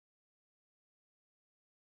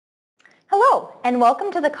Hello, and welcome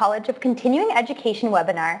to the College of Continuing Education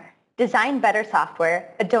webinar, Design Better Software,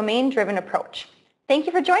 a Domain-Driven Approach. Thank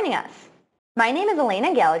you for joining us. My name is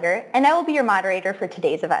Elena Gallagher, and I will be your moderator for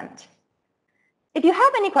today's event. If you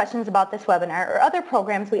have any questions about this webinar or other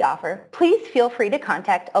programs we offer, please feel free to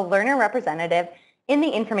contact a learner representative in the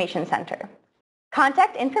Information Center.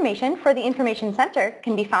 Contact information for the Information Center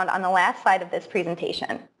can be found on the last slide of this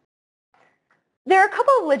presentation. There are a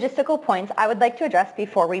couple of logistical points I would like to address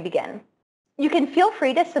before we begin. You can feel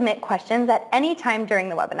free to submit questions at any time during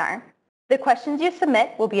the webinar. The questions you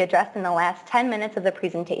submit will be addressed in the last 10 minutes of the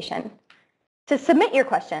presentation. To submit your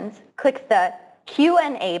questions, click the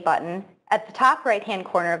Q&A button at the top right-hand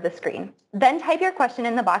corner of the screen. Then type your question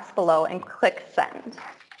in the box below and click Send.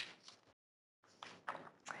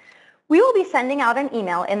 We will be sending out an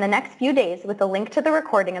email in the next few days with a link to the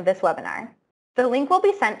recording of this webinar. The link will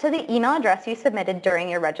be sent to the email address you submitted during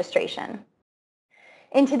your registration.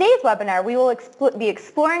 In today's webinar, we will be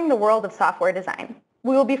exploring the world of software design.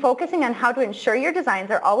 We will be focusing on how to ensure your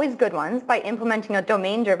designs are always good ones by implementing a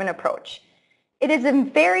domain-driven approach. It is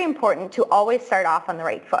very important to always start off on the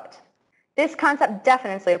right foot. This concept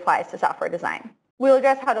definitely applies to software design. We'll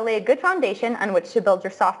address how to lay a good foundation on which to build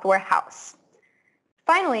your software house.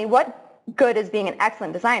 Finally, what good is being an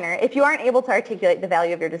excellent designer if you aren't able to articulate the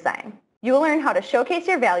value of your design? You will learn how to showcase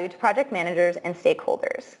your value to project managers and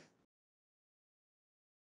stakeholders.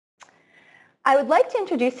 I would like to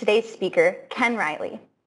introduce today's speaker, Ken Riley.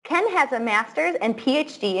 Ken has a master's and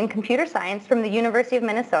PhD in computer science from the University of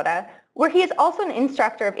Minnesota, where he is also an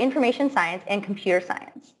instructor of information science and computer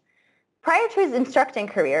science. Prior to his instructing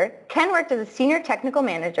career, Ken worked as a senior technical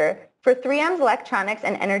manager for 3M's Electronics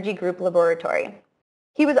and Energy Group Laboratory.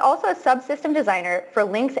 He was also a subsystem designer for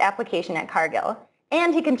Lynx application at Cargill,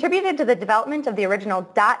 and he contributed to the development of the original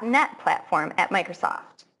 .NET platform at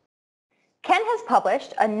Microsoft. Ken has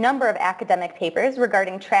published a number of academic papers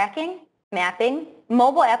regarding tracking, mapping,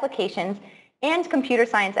 mobile applications, and computer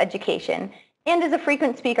science education, and is a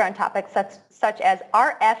frequent speaker on topics such as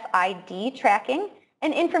RFID tracking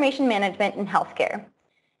and information management in healthcare,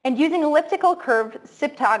 and using elliptical curve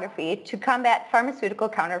cryptography to combat pharmaceutical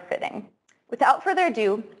counterfeiting. Without further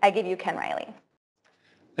ado, I give you Ken Riley.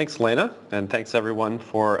 Thanks, Lena, and thanks everyone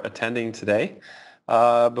for attending today.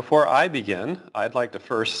 Before I begin, I'd like to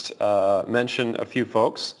first mention a few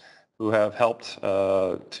folks who have helped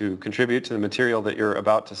to contribute to the material that you're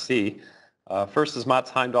about to see. First is Mats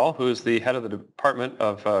Heimdahl, who is the head of the Department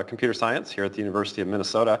of Computer Science here at the University of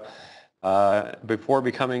Minnesota. Before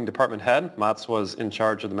becoming department head, Mats was in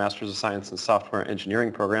charge of the Masters of Science in Software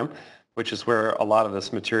Engineering program, which is where a lot of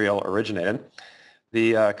this material originated.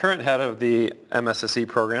 The current head of the MSSE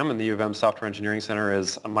program in the U of M Software Engineering Center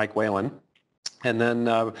is Mike Whalen. And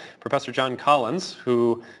then Professor John Collins,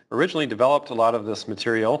 who originally developed a lot of this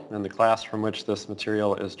material, and the class from which this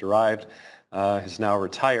material is derived is now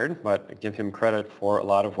retired, but I give him credit for a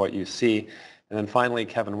lot of what you see. And then finally,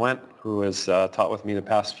 Kevin Wendt, who has taught with me the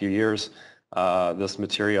past few years this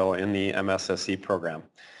material in the MSSE program.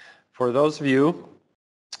 For those of you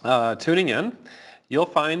tuning in, you'll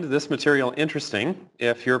find this material interesting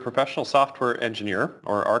if you're a professional software engineer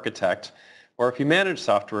or architect, or if you manage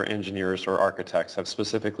software engineers or architects. I've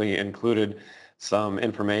specifically included some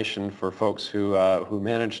information for folks who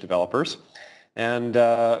manage developers. And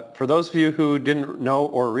for those of you who didn't know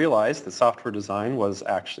or realize that software design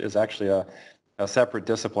is actually a separate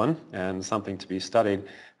discipline and something to be studied,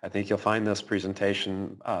 I think you'll find this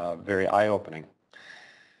presentation very eye-opening.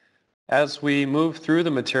 As we move through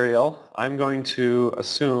the material, I'm going to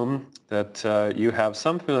assume that you have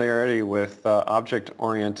some familiarity with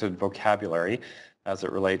object-oriented vocabulary as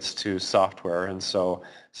it relates to software. And so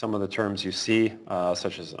some of the terms you see,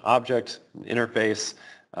 such as an object, an interface,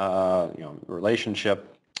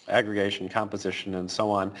 relationship, aggregation, composition, and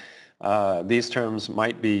so on, these terms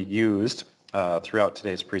might be used throughout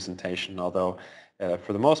today's presentation, although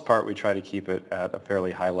for the most part we try to keep it at a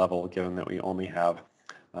fairly high level given that we only have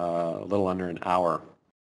a little under an hour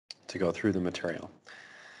to go through the material.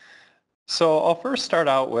 So I'll first start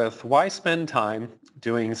out with why spend time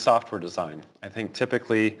doing software design. I think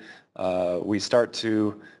typically we start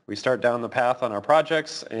down the path on our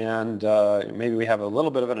projects and maybe we have a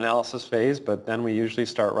little bit of an analysis phase, but then we usually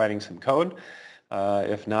start writing some code,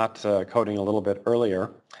 if not coding a little bit earlier.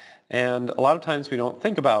 And a lot of times we don't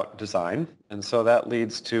think about design, and so that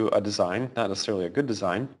leads to a design, not necessarily a good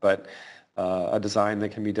design, but a design that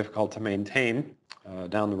can be difficult to maintain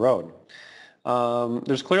down the road.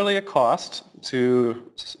 There's clearly a cost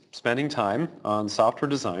to spending time on software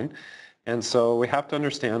design, and so we have to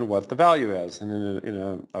understand what the value is. And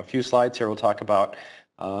in a few slides here we'll talk about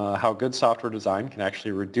how good software design can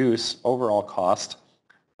actually reduce overall cost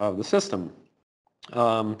of the system.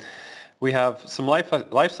 We have some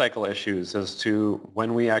life cycle issues as to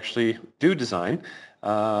when we actually do design,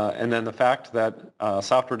 and then the fact that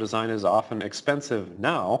software design is often expensive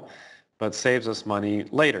now, but saves us money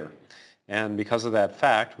later. And because of that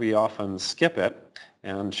fact, we often skip it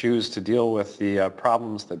and choose to deal with the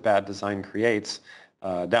problems that bad design creates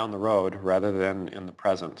down the road rather than in the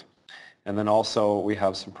present. And then also we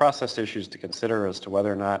have some process issues to consider as to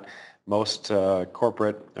whether or not most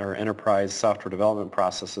corporate or enterprise software development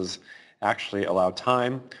processes actually allow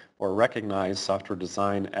time or recognize software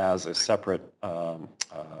design as a separate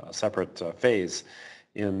phase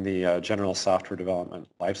in the general software development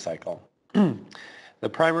lifecycle. The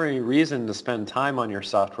primary reason to spend time on your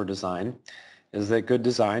software design is that good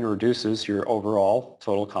design reduces your overall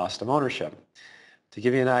total cost of ownership. To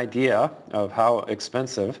give you an idea of how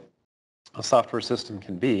expensive a software system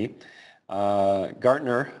can be,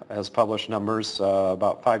 Gartner has published numbers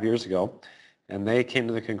about 5 years ago, and they came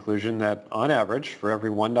to the conclusion that on average, for every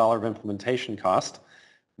 $1 of implementation cost,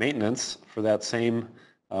 maintenance for that same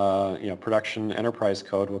production enterprise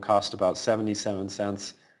code will cost about 77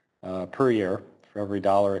 cents per year for every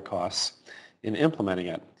dollar it costs in implementing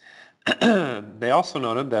it. They also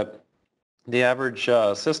noted that the average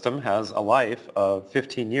system has a life of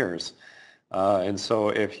 15 years. And so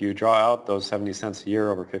if you draw out those 70 cents a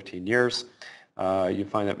year over 15 years, you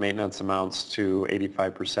find that maintenance amounts to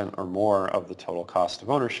 85% or more of the total cost of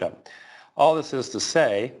ownership. All this is to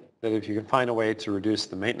say that if you can find a way to reduce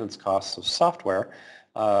the maintenance costs of software,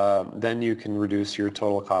 then you can reduce your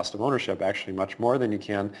total cost of ownership actually much more than you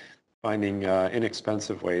can finding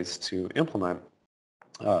inexpensive ways to implement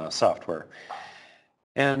software.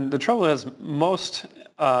 And the trouble is most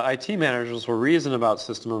IT managers will reason about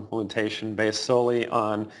system implementation based solely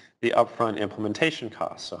on the upfront implementation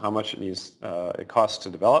costs. So how much it costs to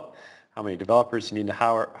develop, how many developers you need to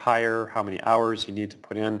hire, how many hours you need to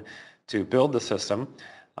put in to build the system,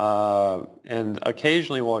 and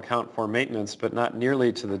occasionally will account for maintenance, but not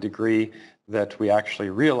nearly to the degree that we actually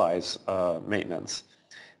realize maintenance.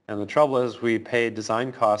 And the trouble is we pay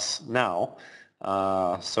design costs now.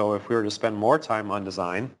 So if we were to spend more time on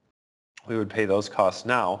design, we would pay those costs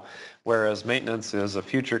now, whereas maintenance is a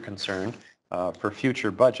future concern for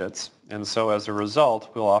future budgets. And so as a result,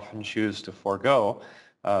 we'll often choose to forego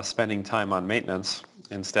spending time on maintenance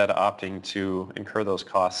instead of opting to incur those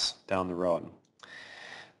costs down the road.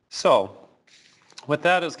 So with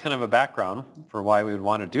that as kind of a background for why we would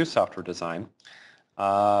want to do software design,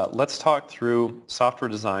 let's talk through software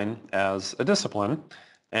design as a discipline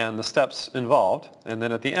and the steps involved. And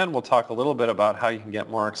then at the end, we'll talk a little bit about how you can get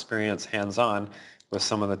more experience hands-on with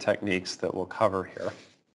some of the techniques that we'll cover here.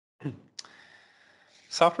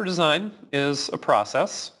 Software design is a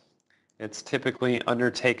process. It's typically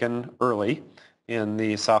undertaken early in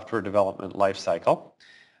the software development lifecycle.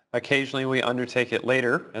 Occasionally, we undertake it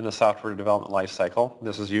later in the software development lifecycle.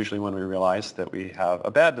 This is usually when we realize that we have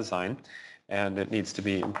a bad design and it needs to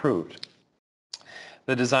be improved.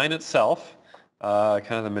 The design itself,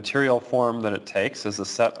 kind of the material form that it takes, is a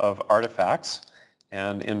set of artifacts.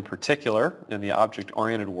 And in particular, in the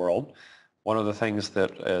object-oriented world, one of the things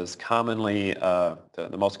that is commonly, the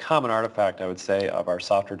most common artifact, I would say, of our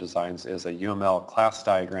software designs is a UML class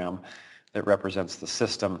diagram that represents the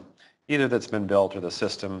system, either that's been built or the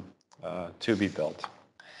system to be built.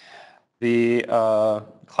 The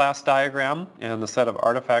class diagram and the set of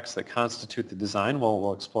artifacts that constitute the design,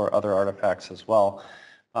 we'll explore other artifacts as well,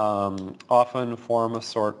 often form a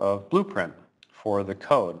sort of blueprint for the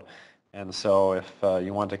code. And so if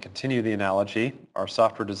you want to continue the analogy, our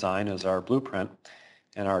software design is our blueprint,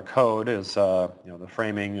 and our code is the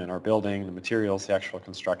framing and our building, the materials, the actual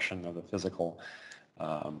construction of the physical,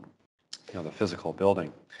 the physical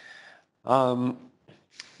building.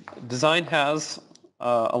 Design has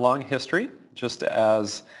a long history, just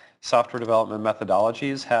as software development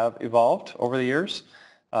methodologies have evolved over the years.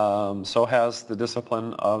 So has the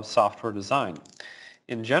discipline of software design.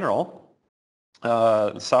 In general,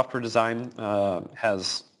 software design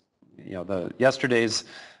has, yesterday's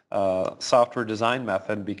software design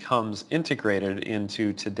method becomes integrated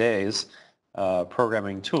into today's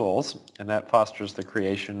programming tools, and that fosters the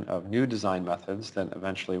creation of new design methods that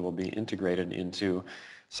eventually will be integrated into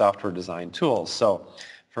software design tools. So,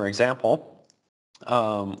 for example,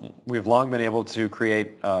 we've long been able to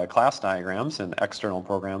create class diagrams in external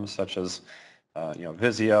programs such as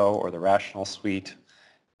Visio or the Rational Suite,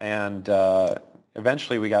 and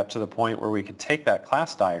eventually we got to the point where we could take that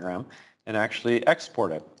class diagram and actually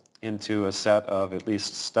export it into a set of at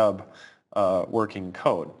least stub working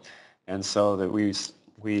code. And so that we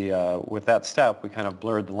with that step, we kind of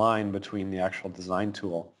blurred the line between the actual design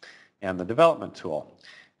tool and the development tool.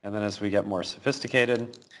 And then as we get more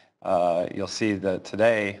sophisticated, you'll see that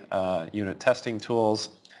today unit testing tools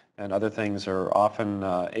and other things are often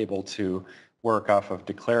able to work off of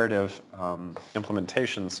declarative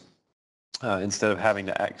implementations instead of having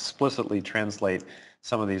to explicitly translate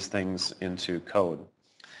some of these things into code.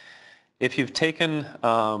 If you've taken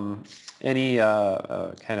any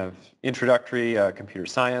kind of introductory computer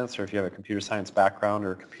science, or if you have a computer science background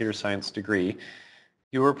or a computer science degree,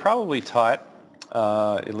 you were probably taught,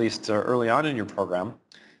 at least early on in your program,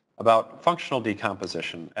 about functional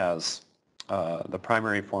decomposition as the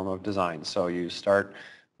primary form of design. So you start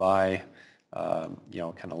by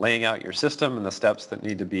kind of laying out your system and the steps that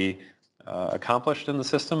need to be accomplished in the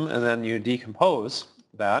system, and then you decompose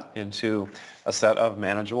that into a set of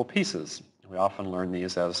manageable pieces. We often learn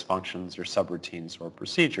these as functions or subroutines or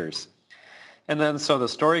procedures. And then so the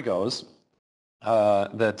story goes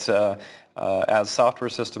that as software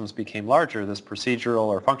systems became larger, this procedural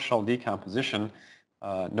or functional decomposition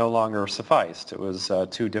no longer sufficed. It was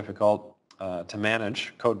too difficult to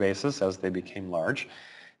manage code bases as they became large.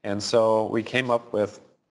 And so we came up with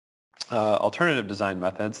alternative design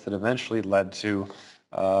methods that eventually led to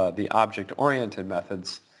the object-oriented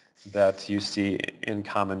methods that you see in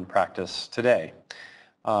common practice today.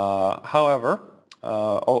 However,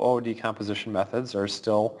 OO decomposition methods are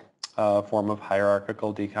still a form of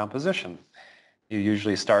hierarchical decomposition. You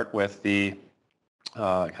usually start with the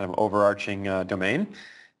kind of overarching domain,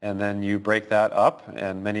 and then you break that up,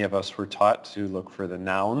 and many of us were taught to look for the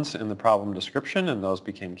nouns in the problem description, and those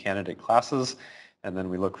became candidate classes. And then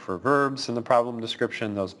we look for verbs in the problem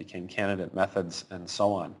description, those became candidate methods, and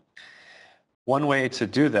so on. One way to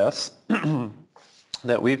do this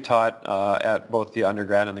that we've taught at both the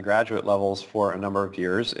undergrad and the graduate levels for a number of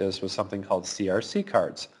years is with something called CRC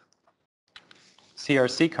cards.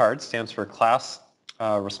 CRC cards stands for Class,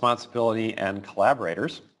 Responsibility, and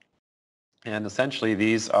Collaborators. And essentially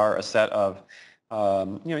these are a set of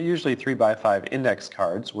usually 3x5 index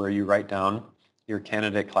cards where you write down your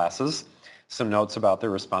candidate classes, some notes about their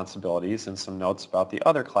responsibilities, and some notes about the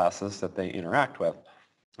other classes that they interact with.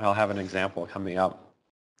 I'll have an example coming up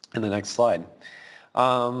in the next slide.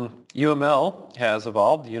 UML has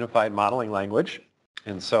evolved, Unified Modeling Language,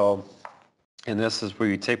 and so in this is where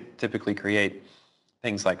you typically create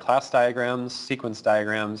things like class diagrams, sequence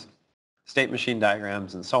diagrams, state machine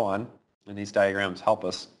diagrams, and so on. And these diagrams help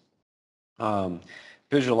us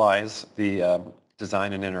visualize the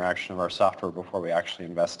design and interaction of our software before we actually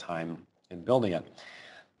invest time in building it.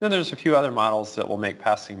 Then there's a few other models that we'll make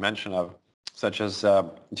passing mention of, such as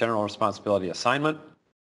general responsibility assignment.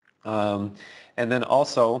 And then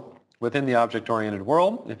also within the object-oriented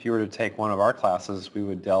world, if you were to take one of our classes, we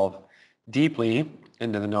would delve deeply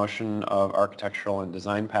into the notion of architectural and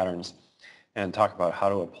design patterns and talk about how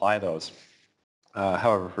to apply those.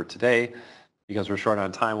 However, for today, because we're short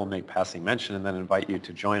on time, we'll make passing mention and then invite you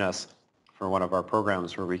to join us for one of our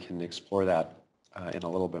programs where we can explore that in a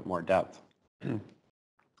little bit more depth.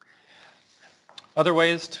 Other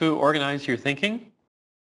ways to organize your thinking.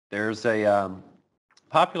 There's a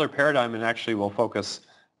popular paradigm, and actually we'll focus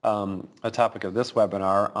a topic of this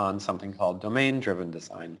webinar on something called domain-driven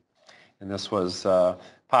design. And this was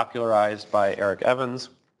popularized by Eric Evans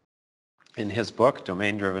in his book,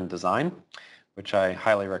 Domain-Driven Design, which I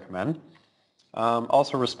highly recommend.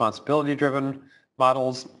 Also responsibility-driven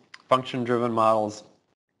models, function-driven models,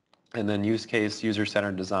 and then use case,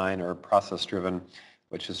 user-centered design, or process-driven,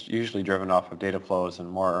 which is usually driven off of data flows and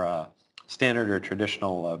more standard or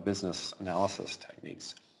traditional business analysis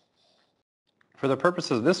techniques. For the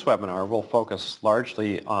purposes of this webinar, we'll focus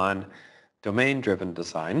largely on domain-driven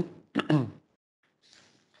design.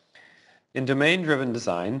 In domain-driven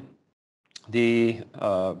design, the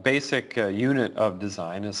basic unit of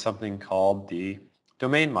design is something called the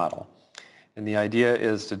domain model. And the idea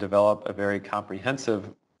is to develop a very comprehensive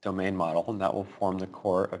domain model, and that will form the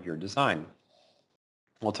core of your design.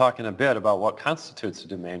 We'll talk in a bit about what constitutes a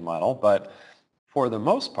domain model, but for the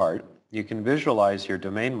most part, you can visualize your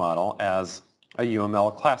domain model as a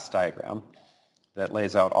UML class diagram that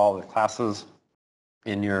lays out all the classes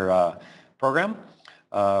in your program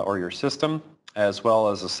or your system, as well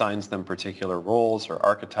as assigns them particular roles or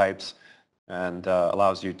archetypes, and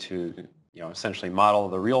allows you to essentially model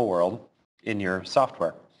the real world in your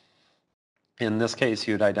software. In this case,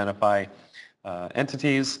 you'd identify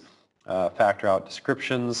entities, factor out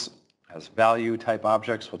descriptions as value type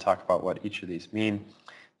objects. We'll talk about what each of these mean,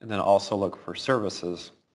 and then also look for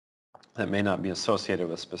services that may not be associated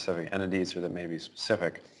with specific entities or that may be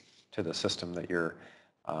specific to the system that you're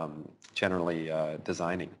generally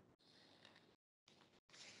designing.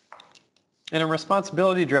 In a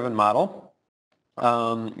responsibility-driven model,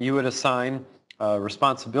 you would assign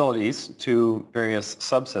responsibilities to various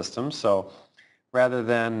subsystems. So rather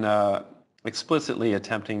than explicitly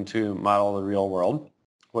attempting to model the real world,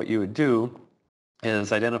 what you would do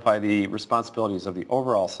is identify the responsibilities of the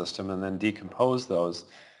overall system and then decompose those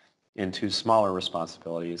into smaller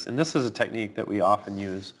responsibilities. And this is a technique that we often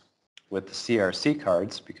use with the CRC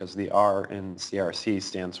cards because the R in CRC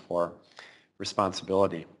stands for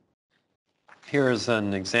responsibility. Here's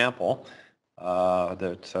an example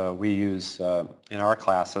that we use in our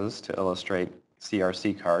classes to illustrate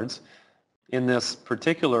CRC cards. In this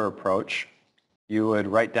particular approach, you would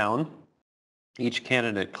write down each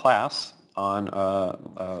candidate class on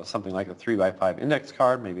something like a 3x5 index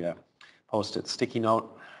card, maybe a post-it sticky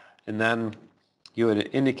note, and then you would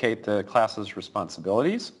indicate the class's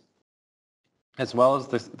responsibilities as well as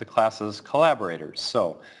the class's collaborators.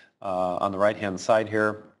 So on the right-hand side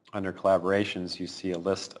here, under collaborations, you see a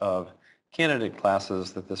list of candidate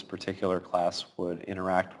classes that this particular class would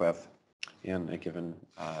interact with in a given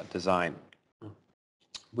design.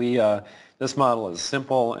 This model is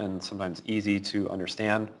simple and sometimes easy to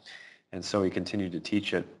understand, and so we continue to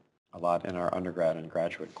teach it a lot in our undergrad and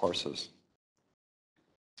graduate courses.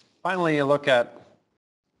 Finally, you look at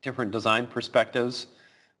different design perspectives.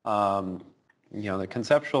 The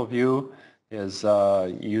conceptual view is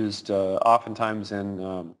used oftentimes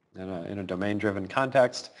in a domain-driven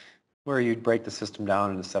context where you'd break the system down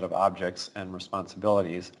into a set of objects and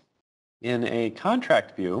responsibilities. In a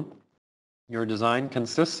contract view, your design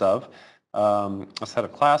consists of a set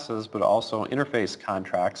of classes, but also interface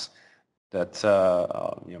contracts that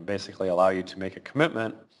basically allow you to make a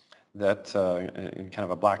commitment that in kind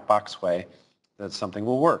of a black box way that something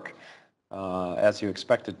will work as you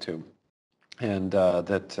expect it to, and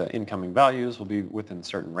that incoming values will be within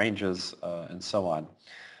certain ranges and so on.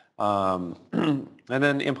 And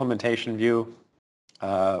then implementation view,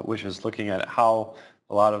 which is looking at how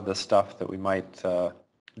a lot of the stuff that we might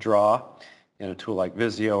draw in a tool like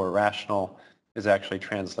Visio or Rational is actually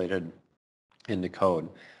translated into code.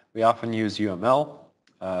 We often use UML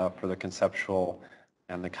for the conceptual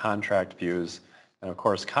and the contract views. And of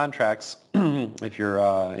course, contracts, if you're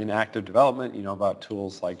in active development, you know about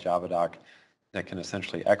tools like JavaDoc that can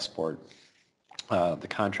essentially export the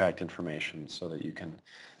contract information so that you can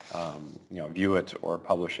view it or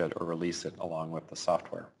publish it or release it along with the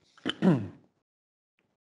software. The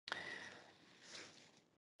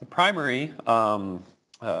primary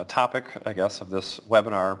topic, I guess, of this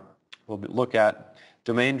webinar will look at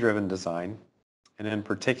domain-driven design, and in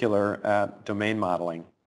particular at domain modeling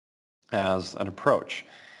as an approach.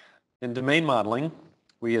 In domain modeling,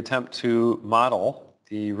 we attempt to model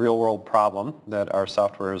the real-world problem that our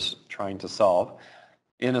software is trying to solve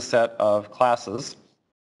in a set of classes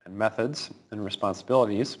and methods and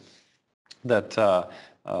responsibilities that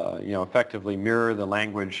effectively mirror the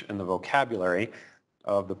language and the vocabulary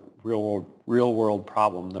of the real-world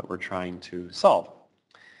problem that we're trying to solve.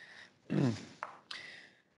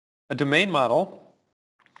 A domain model,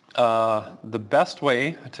 the best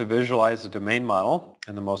way to visualize a domain model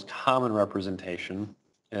and the most common representation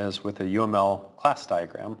is with a UML class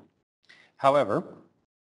diagram. However,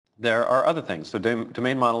 there are other things. So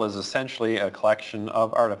domain model is essentially a collection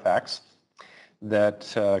of artifacts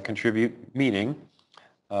that contribute meaning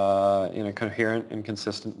in a coherent and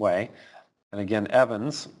consistent way. And again,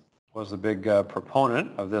 Evans was a big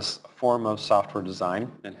proponent of this form of software design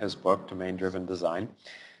in his book, Domain-Driven Design.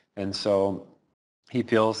 And so he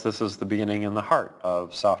feels this is the beginning and the heart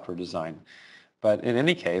of software design. But in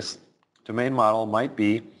any case, domain model might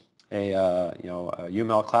be a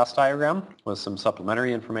UML class diagram with some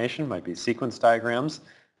supplementary information, might be sequence diagrams,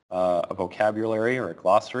 a vocabulary or a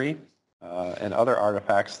glossary, and other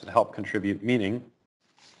artifacts that help contribute meaning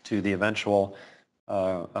to the eventual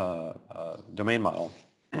domain model.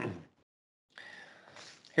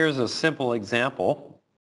 Here's a simple example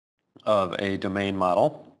of a domain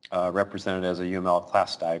model represented as a UML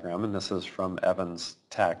class diagram, and this is from Evans'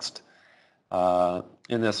 text.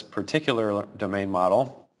 In this particular domain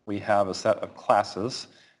model, we have a set of classes.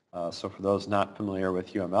 So for those not familiar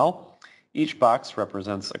with UML, each box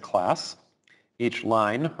represents a class. Each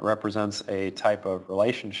line represents a type of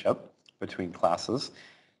relationship between classes.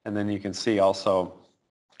 And then you can see also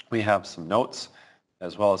we have some notes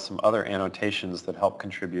as well as some other annotations that help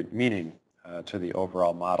contribute meaning to the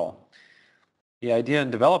overall model. The idea in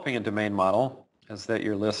developing a domain model is that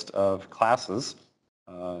your list of classes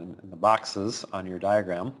in the boxes on your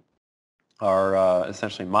diagram are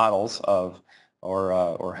essentially models of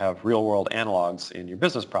or have real-world analogs in your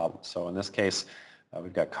business problems. So in this case,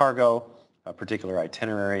 we've got cargo, a particular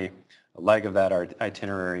itinerary, a leg of that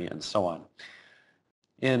itinerary, and so on.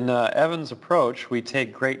 In Evan's approach, we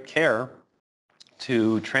take great care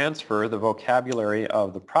to transfer the vocabulary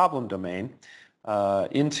of the problem domain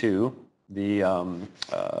into the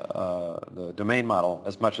domain model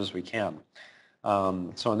as much as we can.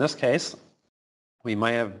 So in this case, we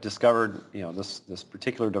might have discovered, this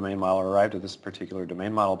particular domain model, or arrived at this particular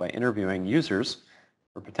domain model by interviewing users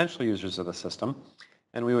or potential users of the system,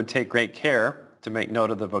 and we would take great care to make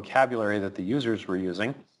note of the vocabulary that the users were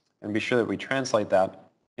using and be sure that we translate that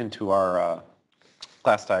into our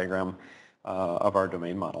class diagram of our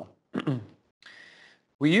domain model.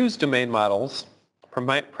 We use domain models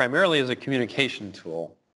primarily as a communication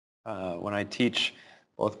tool. When I teach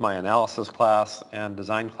both my analysis class and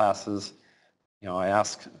design classes, I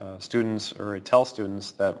ask students, or I tell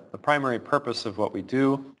students, that the primary purpose of what we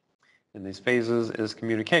do in these phases is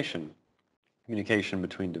communication. Communication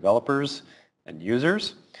between developers and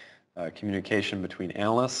users, communication between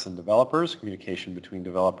analysts and developers, communication between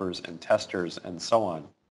developers and testers, and so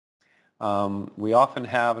on. We often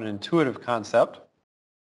have an intuitive concept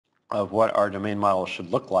of what our domain model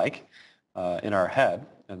should look like in our head,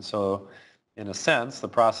 and so in a sense, the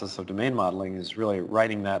process of domain modeling is really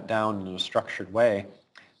writing that down in a structured way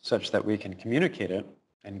such that we can communicate it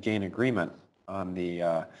and gain agreement on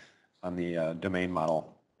the domain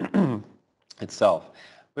model itself.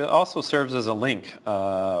 It also serves as a link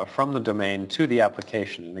from the domain to the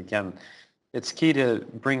application. And again, it's key to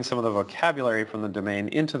bring some of the vocabulary from the domain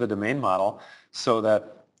into the domain model so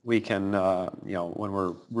that we can, when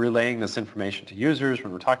we're relaying this information to users,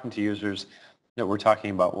 when we're talking to users, that we're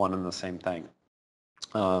talking about one and the same thing.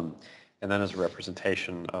 And then as a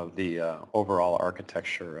representation of the overall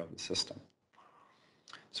architecture of the system.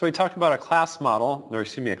 So we talked about a class model, or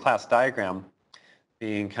excuse me, a class diagram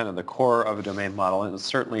being kind of the core of a domain model, and it's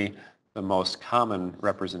certainly the most common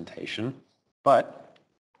representation, but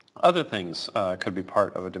other things could be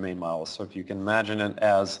part of a domain model. So if you can imagine it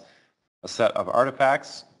as a set of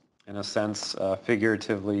artifacts, in a sense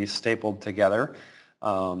figuratively stapled together,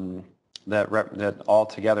 that all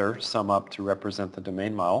together sum up to represent the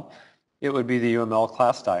domain model, it would be the UML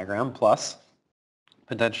class diagram plus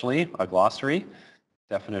potentially a glossary,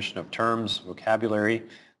 definition of terms, vocabulary,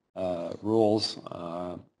 rules,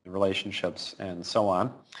 relationships, and so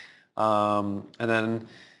on. And then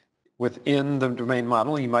within the domain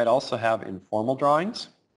model, you might also have informal drawings.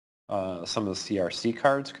 Some of the CRC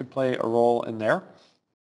cards could play a role in there,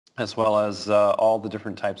 as well as all the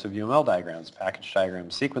different types of UML diagrams, package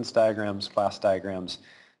diagrams, sequence diagrams, class diagrams,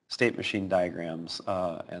 state machine diagrams,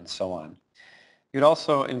 and so on. You'd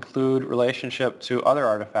also include relationship to other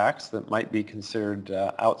artifacts that might be considered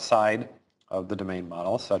outside of the domain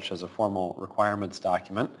model, such as a formal requirements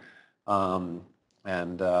document,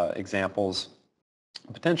 and examples.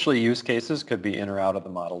 Potentially use cases could be in or out of the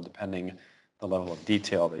model depending the level of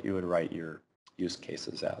detail that you would write your use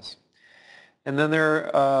cases as. And then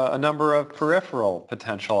there are a number of peripheral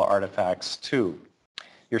potential artifacts too.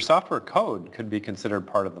 Your software code could be considered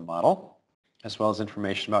part of the model, as well as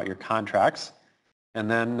information about your contracts. And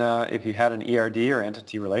then if you had an ERD or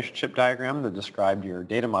entity relationship diagram that described your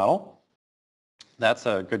data model, that's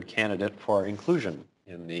a good candidate for inclusion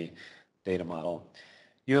in the data model.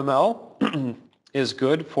 UML is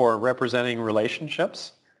good for representing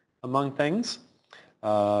relationships among things.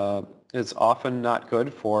 It's often not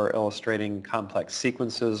good for illustrating complex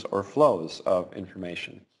sequences or flows of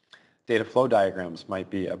information. Data flow diagrams might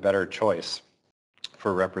be a better choice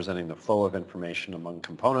for representing the flow of information among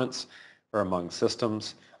components or among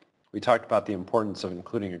systems. We talked about the importance of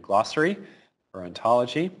including a glossary or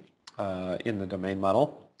ontology in the domain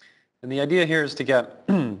model. And the idea here is to get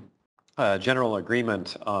general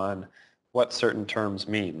agreement on what certain terms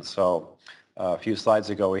mean. So a few slides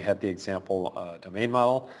ago we had the example domain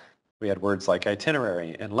model. We had words like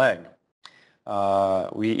itinerary and leg.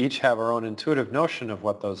 We each have our own intuitive notion of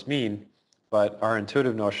what those mean, but our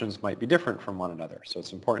intuitive notions might be different from one another. So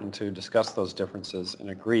it's important to discuss those differences and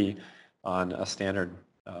agree on a standard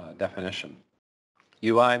definition.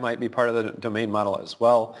 UI might be part of the domain model as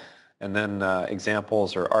well, and then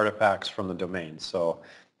examples or artifacts from the domain. So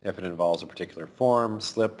if it involves a particular form,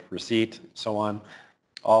 slip, receipt, so on,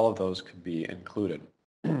 all of those could be included.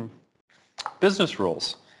 Business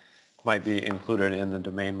rules might be included in the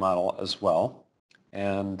domain model as well.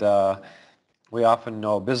 And we often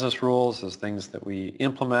know business rules as things that we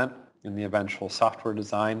implement in the eventual software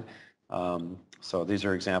design. So these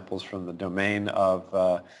are examples from the domain of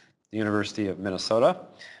the University of Minnesota.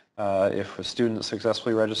 If a student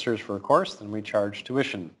successfully registers for a course, then we charge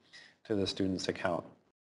tuition to the student's account.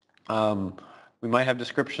 We might have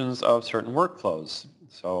descriptions of certain workflows.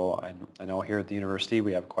 So I know here at the university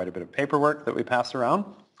we have quite a bit of paperwork that we pass around,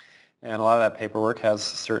 and a lot of that paperwork has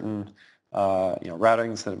certain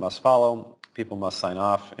routings that it must follow. People must sign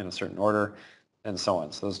off in a certain order, and so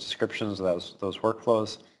on. So those descriptions of those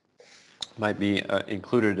workflows might be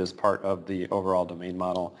included as part of the overall domain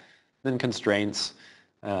model. Then constraints,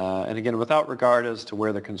 and again, without regard as to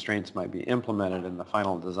where the constraints might be implemented in the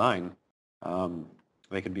final design,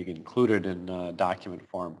 they could be included in document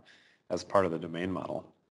form as part of the domain model.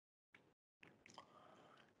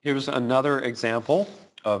 Here's another example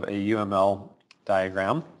of a UML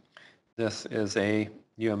diagram. This is a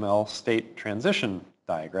UML state transition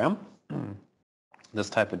diagram. This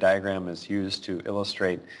type of diagram is used to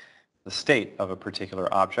illustrate the state of a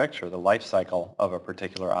particular object or the life cycle of a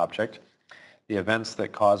particular object, the events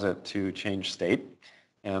that cause it to change state,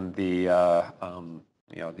 and the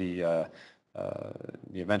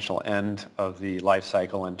eventual end of the life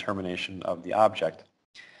cycle and termination of the object.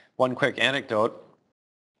 One quick anecdote.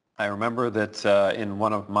 I remember that in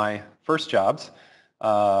one of my first jobs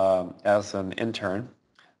as an intern,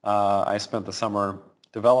 I spent the summer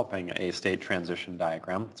developing a state transition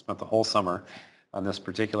diagram. Spent the whole summer on this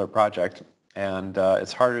particular project, and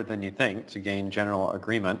it's harder than you think to gain general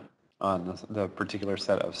agreement on the particular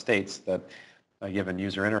set of states that a given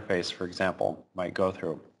user interface, for example, might go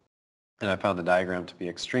through. And I found the diagram to be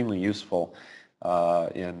extremely useful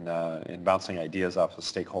in bouncing ideas off of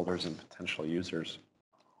stakeholders and potential users.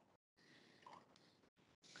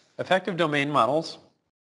 Effective domain models.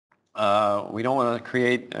 We don't want to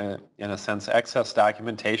create, in a sense, excess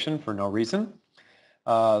documentation for no reason.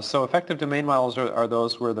 So effective domain models are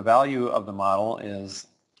those where the value of the model is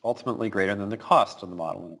ultimately greater than the cost of the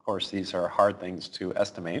model. And of course, these are hard things to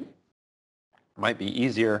estimate. It might be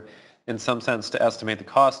easier in some sense to estimate the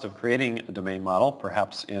cost of creating a domain model,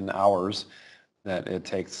 perhaps in hours that it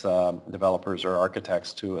takes developers or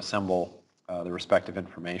architects to assemble the respective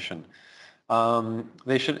information.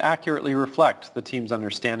 They should accurately reflect the team's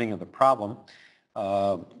understanding of the problem.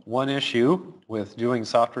 One issue with doing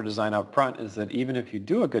software design up front is that even if you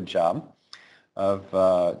do a good job of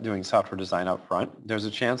doing software design up front, there's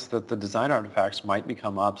a chance that the design artifacts might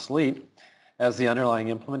become obsolete as the underlying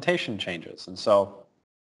implementation changes. And so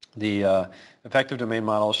the effective domain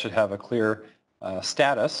model should have a clear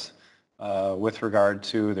status with regard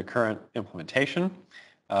to the current implementation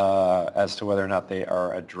as to whether or not they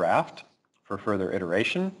are a draft for further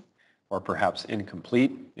iteration or perhaps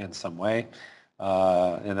incomplete in some way.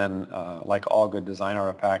 And then, like all good design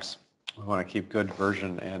artifacts, we want to keep good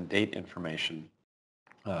version and date information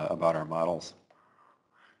about our models.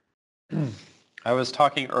 I was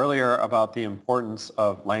talking earlier about the importance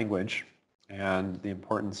of language and the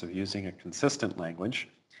importance of using a consistent language.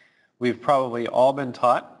 We've probably all been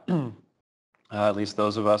taught, at least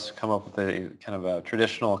those of us who come up with a kind of a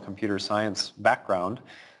traditional computer science background,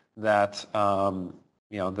 that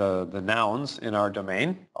the nouns in our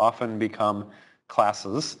domain often become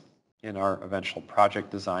classes in our eventual project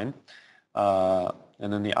design, and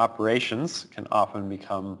then the operations can often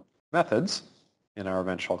become methods in our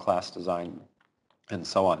eventual class design, and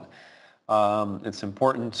so on. It's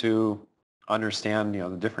important to understand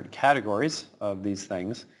the different categories of these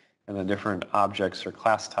things and the different objects or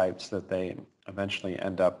class types that they eventually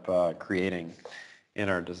end up creating in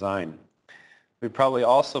our design. We've probably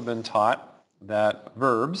also been taught that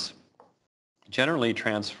verbs generally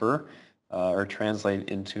transfer or translate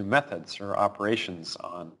into methods or operations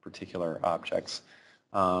on particular objects.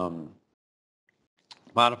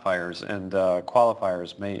 Modifiers and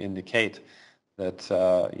qualifiers may indicate that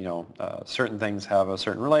certain things have a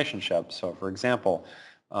certain relationship. So for example,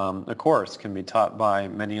 a course can be taught by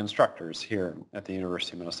many instructors here at the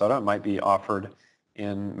University of Minnesota. It might be offered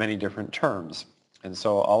in many different terms. And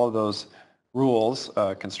so all of those rules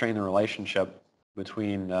constrain the relationship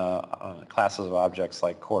between classes of objects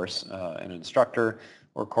like course and instructor,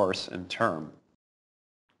 or course and term.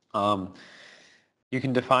 You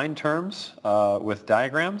can define terms with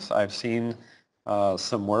diagrams. I've seen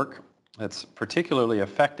some work that's particularly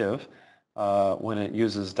effective when it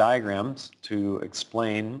uses diagrams to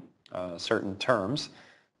explain certain terms.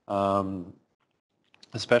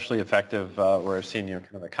 Especially effective where I've seen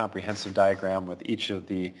kind of a comprehensive diagram with each of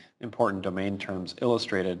the important domain terms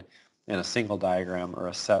illustrated in a single diagram or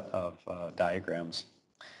a set of diagrams.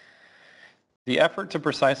 The effort to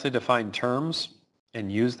precisely define terms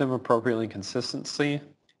and use them appropriately and consistently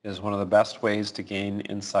is one of the best ways to gain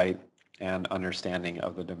insight and understanding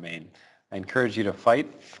of the domain. I encourage you to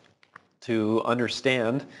fight to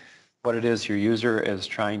understand what it is your user is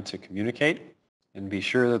trying to communicate and be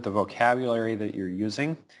sure that the vocabulary that you're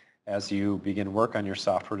using as you begin work on your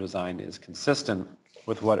software design is consistent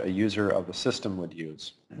with what a user of the system would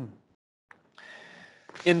use.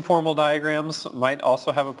 Informal diagrams might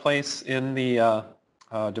also have a place in the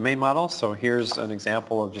domain model. So here's an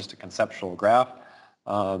example of just a conceptual graph.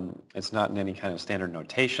 It's not in any kind of standard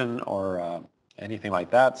notation or anything like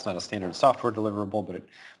that. It's not a standard software deliverable, but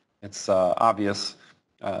it's obvious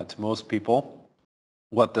to most people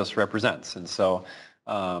what this represents. And so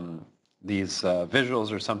these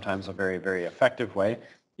visuals are sometimes a very, very effective way,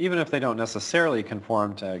 even if they don't necessarily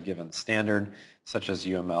conform to a given standard, such as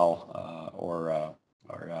UML or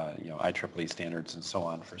IEEE standards and so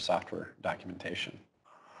on for software documentation.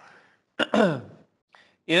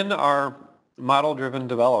 In our model-driven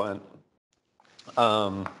development,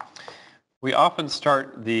 we often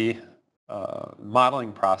start the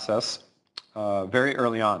modeling process very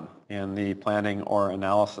early on in the planning or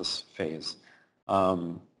analysis phase.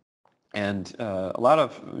 And a lot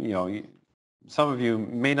of, some of you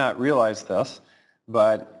may not realize this,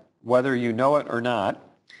 but whether you know it or not,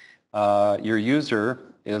 your user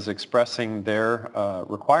is expressing their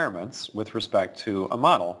requirements with respect to a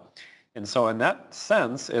model. And so in that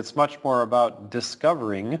sense, it's much more about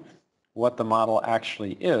discovering what the model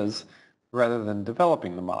actually is rather than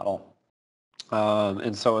developing the model.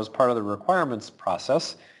 And so as part of the requirements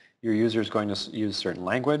process, your user is going to use certain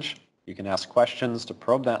language. You can ask questions to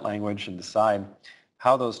probe that language and decide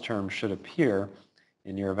how those terms should appear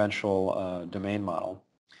in your eventual domain model.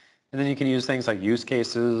 And then you can use things like use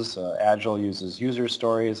cases. Agile uses user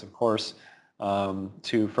stories, of course,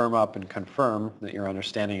 to firm up and confirm that your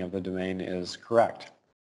understanding of the domain is correct.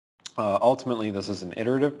 Ultimately, this is an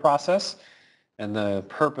iterative process, and the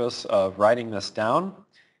purpose of writing this down,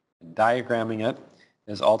 diagramming it,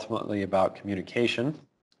 is ultimately about communication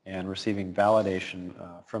and receiving validation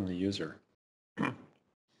from the user. The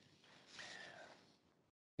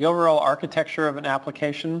overall architecture of an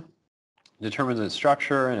application determines its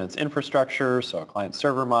structure and its infrastructure. So a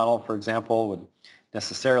client-server model, for example, would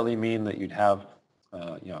necessarily mean that you'd have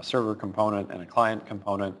a server component and a client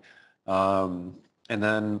component. And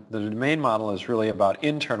then the domain model is really about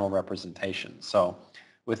internal representation. So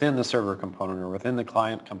within the server component or within the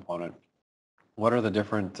client component, what are the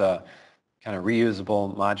different kind of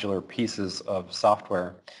reusable modular pieces of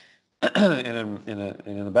software? And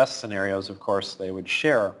in the best scenarios, of course, they would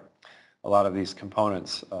share a lot of these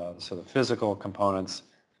components. So the physical components,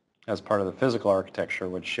 as part of the physical architecture,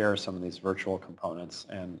 would share some of these virtual components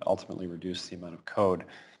and ultimately reduce the amount of code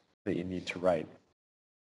that you need to write.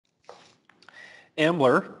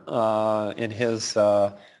 Ambler, in his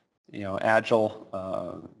Agile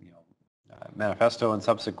manifesto and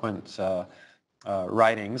subsequent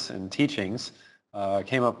writings and teachings,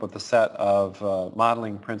 came up with a set of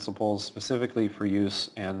modeling principles specifically for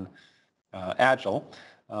use in Agile.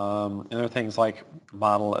 And there are things like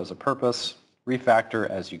model as a purpose, refactor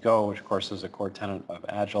as you go, which of course is a core tenet of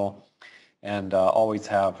Agile, and always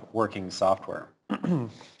have working software.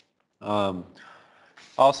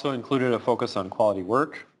 Also included a focus on quality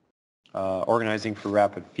work, organizing for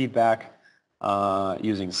rapid feedback,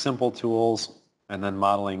 using simple tools, and then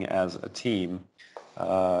modeling as a team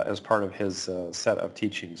as part of his set of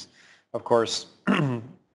teachings. Of course,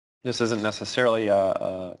 this isn't necessarily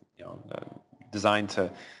designed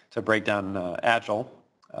to break down Agile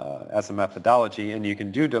as a methodology, and you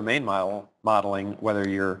can do domain modeling whether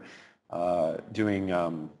you're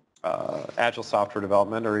doing Agile software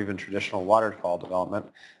development or even traditional waterfall development,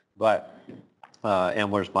 but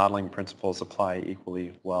Ambler's modeling principles apply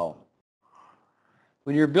equally well.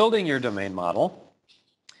 When you're building your domain model,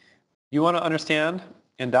 you want to understand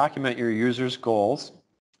and document your users' goals,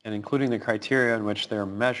 and including the criteria in which they're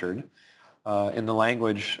measured in the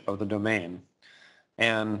language of the domain.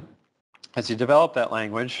 And as you develop that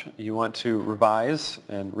language, you want to revise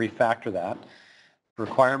and refactor that.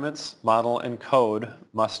 Requirements, model, and code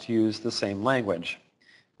must use the same language.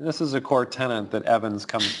 And this is a core tenet that Evans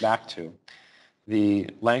comes back to. The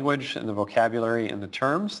language and the vocabulary and the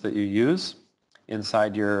terms that you use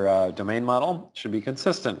inside your domain model should be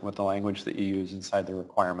consistent with the language that you use inside the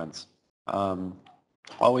requirements.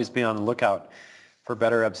 Always be on the lookout for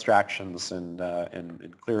better abstractions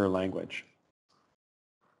and clearer language.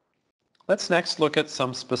 Let's next look at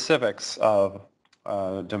some specifics of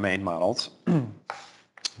domain models.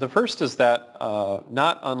 The first is that,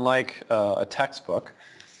 not unlike a textbook,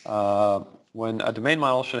 when a domain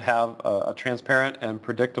model should have a transparent and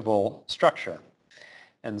predictable structure.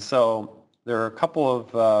 And so there are a couple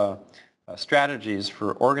of strategies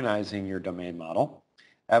for organizing your domain model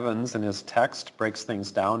Evans, in his text, breaks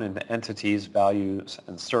things down into entities, values,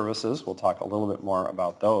 and services. We'll talk a little bit more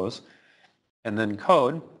about those. And then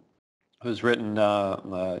Code, who's written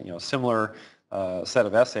similar set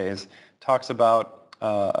of essays, talks about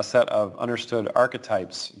a set of understood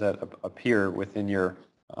archetypes that appear within your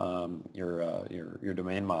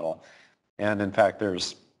domain model. And in fact,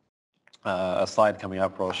 there's a slide coming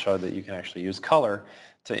up where I'll show that you can actually use color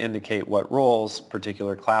to indicate what roles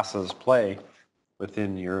particular classes play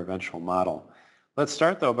within your eventual model. Let's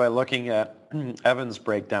start though by looking at Evans'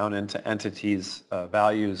 breakdown into entities,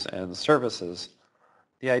 values, and services.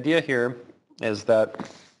 The idea here is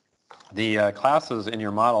that the classes in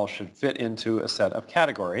your model should fit into a set of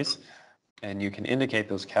categories, and you can indicate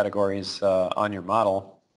those categories on your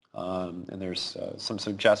model. And there's some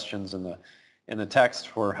suggestions in the text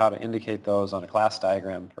for how to indicate those on a class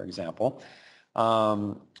diagram, for example.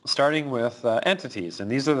 Starting with entities,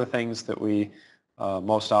 and these are the things that we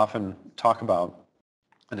most often talk about.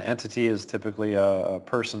 An entity is typically a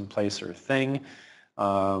person, place, or thing.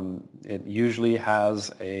 It usually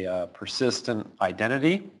has a persistent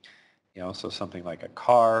identity, so something like a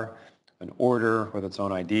car, an order with its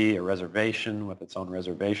own ID, a reservation with its own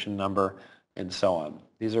reservation number, and so on.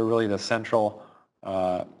 These are really the central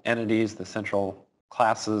entities, the central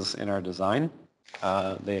classes in our design.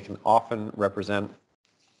 They can often represent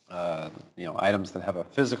items that have a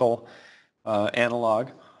physical analog.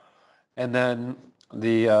 And then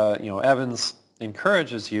the Evans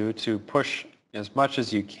encourages you to push as much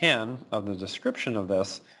as you can of the description of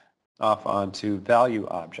this off onto value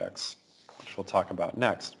objects, which we'll talk about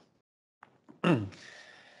next.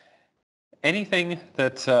 Anything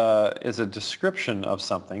that is a description of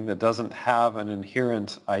something that doesn't have an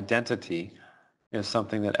inherent identity is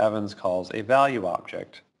something that Evans calls a value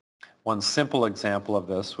object. One simple example of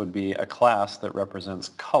this would be a class that represents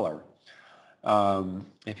color.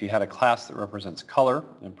 If you had a class that represents color,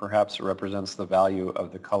 and perhaps it represents the value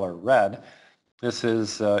of the color red, this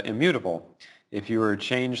is immutable. If you were to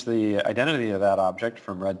change the identity of that object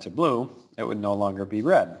from red to blue, it would no longer be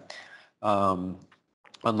red.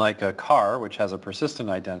 Unlike a car, which has a persistent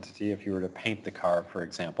identity, if you were to paint the car, for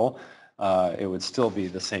example, it would still be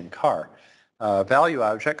the same car. Value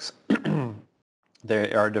objects,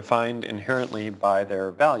 they are defined inherently by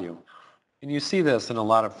their value. And you see this in a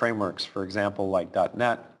lot of frameworks, for example, like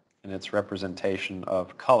 .NET and its representation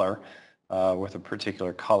of color with a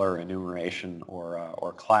particular color enumeration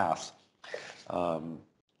or class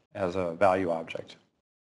as a value object.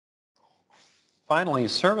 Finally,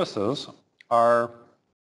 services are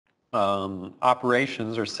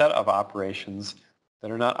operations or set of operations that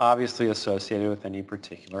are not obviously associated with any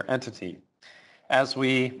particular entity. As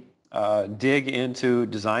we dig into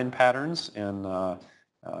design patterns in a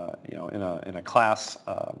class,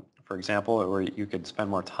 for example, where you could spend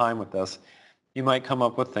more time with this, you might come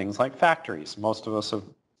up with things like factories. Most of us who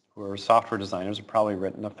are software designers have probably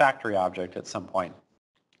written a factory object at some point.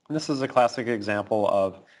 And this is a classic example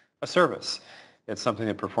of a service. It's something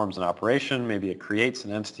that performs an operation. Maybe it creates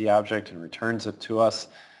an entity object and returns it to us.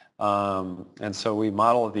 And so we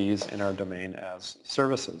model these in our domain as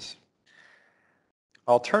services.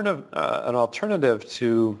 An alternative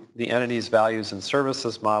to the entities, values, and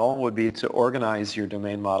services model would be to organize your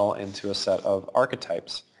domain model into a set of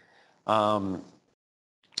archetypes.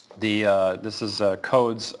 This is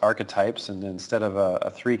Code's archetypes, and instead of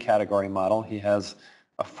a 3-category model, he has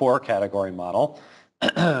a 4-category model.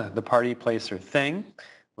 The party, place, or thing,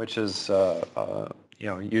 which is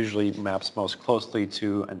usually maps most closely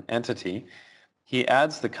to an entity. He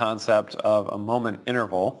adds the concept of a moment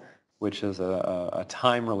interval, which is a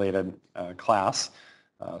time-related class.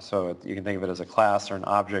 So you can think of it as a class or an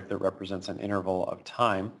object that represents an interval of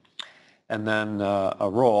time. And then a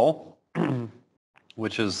role,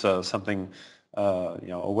 which is something,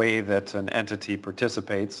 a way that an entity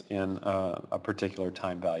participates in a particular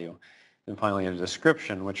time value. And finally, a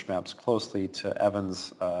description, which maps closely to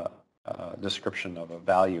Evans' description of a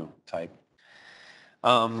value type.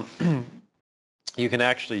 You can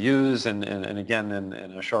actually use, and again, in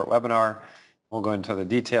a short webinar, we'll go into the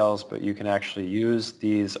details, but you can actually use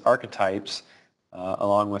these archetypes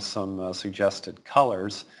along with some suggested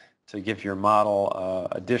colors to give your model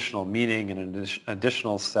additional meaning and an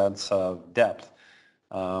additional sense of depth.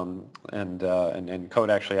 And Code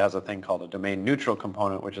actually has a thing called a domain neutral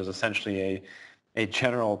component, which is essentially a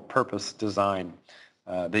general purpose design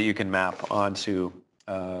that you can map onto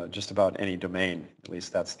just about any domain. At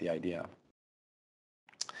least that's the idea.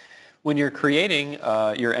 When you're creating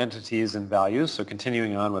your entities and values, so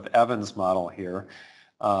continuing on with Evans' model here,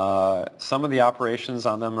 some of the operations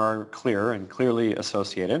on them are clear and clearly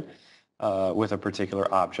associated. with a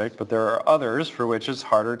particular object, but there are others for which it's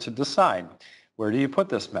harder to decide. Where do you put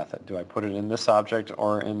this method? Do I put it in this object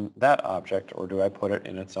or in that object, or do I put it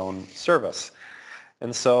in its own service?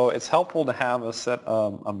 And so it's helpful to have a set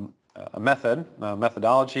a method, a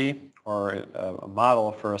methodology, or a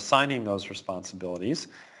model for assigning those responsibilities.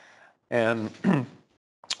 And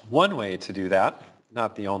one way to do that,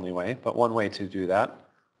 not the only way, but one way to do that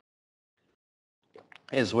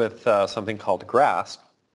is with something called GRASP,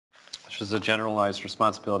 which is a generalized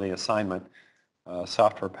responsibility assignment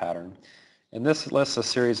software pattern. And this lists a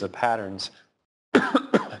series of patterns,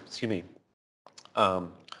 excuse me, that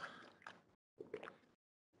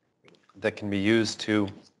can be used to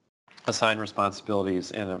assign responsibilities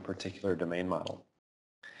in a particular domain model.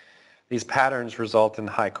 These patterns result in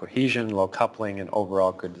high cohesion, low coupling, and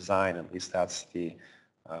overall good design. At least that's the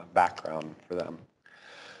background for them.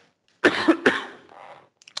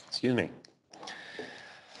 Excuse me.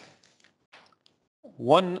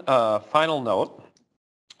 One final note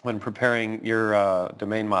when preparing your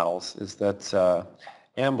domain models is that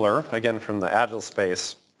Ambler, again from the Agile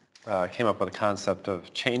space, came up with a concept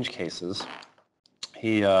of change cases.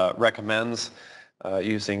 He recommends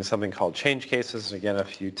using something called change cases. Again,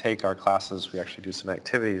 if you take our classes, we actually do some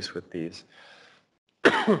activities with these.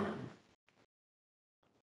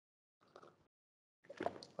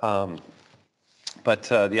 But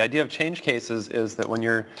the idea of change cases is that when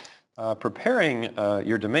you're preparing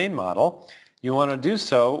your domain model, you want to do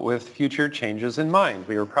so with future changes in mind.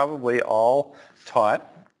 We were probably all taught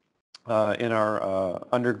in our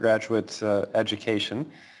undergraduate education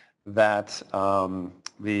that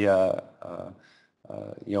we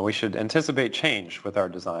should anticipate change with our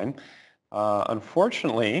design.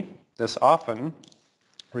 Unfortunately, this often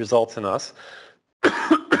results in us,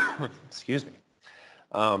 excuse me,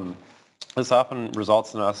 this often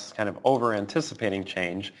results in us kind of over-anticipating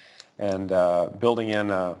change and building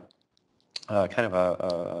in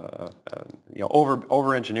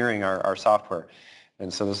over-engineering our software.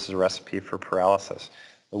 And so this is a recipe for paralysis.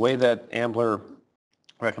 The way that Ambler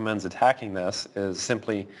recommends attacking this is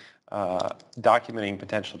simply documenting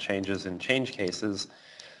potential changes in change cases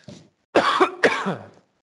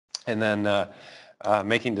and then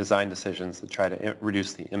making design decisions that try to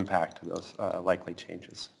reduce the impact of those likely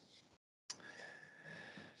changes.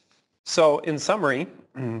 So in summary,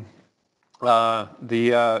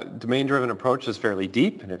 the domain-driven approach is fairly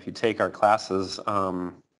deep, and if you take our classes,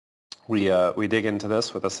 we dig into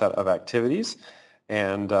this with a set of activities,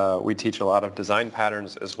 and we teach a lot of design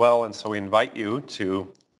patterns as well, and so we invite you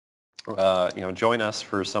to join us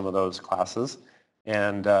for some of those classes,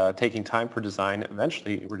 and taking time for design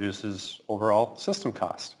eventually reduces overall system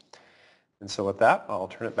cost. And so with that, I'll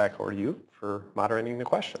turn it back over to you for moderating the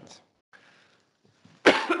questions.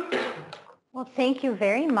 Well, thank you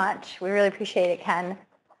very much. We really appreciate it, Ken.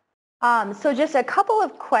 So just a couple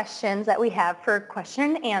of questions that we have for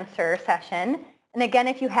question and answer session. And again,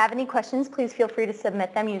 if you have any questions, please feel free to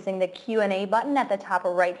submit them using the Q&A button at the top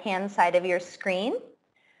right-hand side of your screen.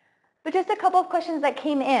 But just a couple of questions that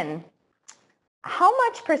came in. How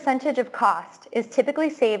much percentage of cost is typically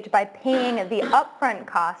saved by paying the upfront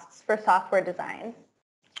costs for software designs?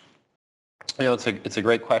 It's a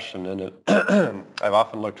great question, and I've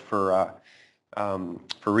often looked for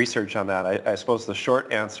research on that. I suppose the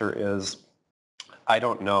short answer is I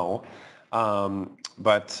don't know,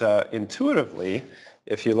 but intuitively,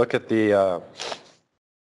 if you look at the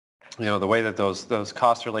the way that those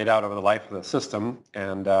costs are laid out over the life of the system,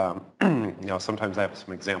 and sometimes I have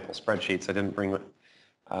some example spreadsheets. I didn't bring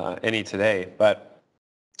any today, but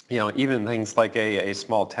even things like a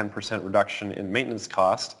small 10% reduction in maintenance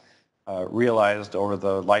cost realized over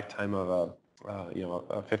the lifetime of a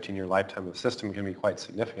 15-year lifetime of a system can be quite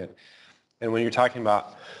significant. And when you're talking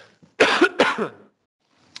about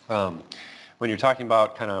kind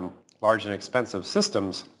of large and expensive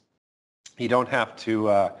systems, you don't have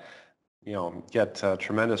to get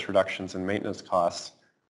tremendous reductions in maintenance costs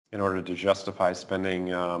in order to justify spending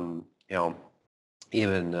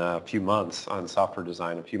even a few months on software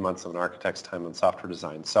design, a few months of an architect's time on software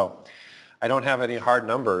design. So I don't have any hard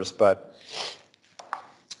numbers, but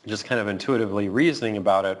just kind of intuitively reasoning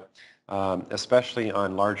about it, especially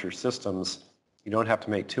on larger systems, you don't have to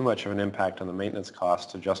make too much of an impact on the maintenance cost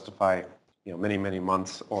to justify many, many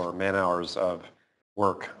months or man-hours of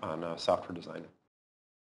work on software design.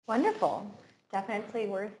 Wonderful. Definitely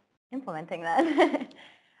worth implementing that.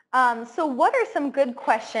 So what are some good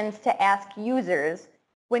questions to ask users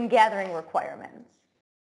when gathering requirements?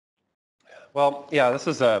 Well, yeah, this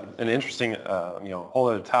is an interesting, whole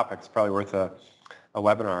other topic. It's probably worth a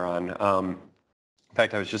webinar on. In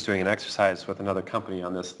fact, I was just doing an exercise with another company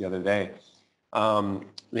on this the other day.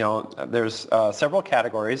 There's several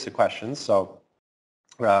categories of questions. So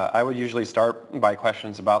I would usually start by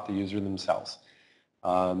questions about the user themselves.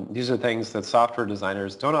 These are things that software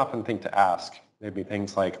designers don't often think to ask. They'd be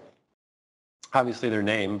things like, obviously their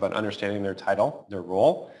name, but understanding their title, their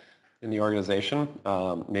role in the organization,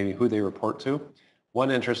 maybe who they report to. One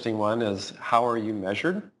interesting one is, how are you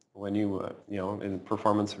measured when in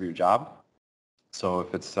performance of your job? So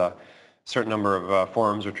if it's a certain number of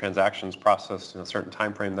forms or transactions processed in a certain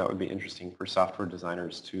time frame, that would be interesting for software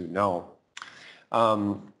designers to know.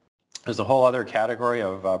 There's a whole other category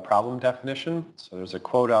of problem definition. So there's a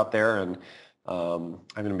quote out there, and I'm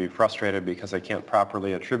going to be frustrated because I can't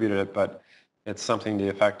properly attribute it, but it's something to the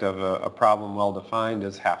effect of a problem well defined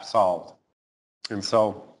is half solved. And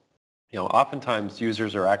so, oftentimes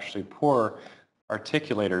users are actually poor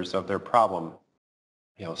articulators of their problem.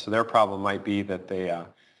 So their problem might be that they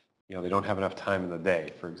don't have enough time in the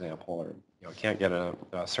day, for example, or can't get a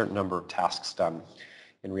certain number of tasks done.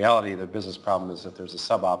 In reality, the business problem is that there's a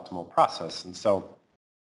suboptimal process. And so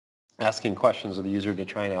asking questions of the user to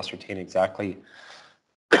try and ascertain exactly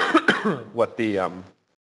what the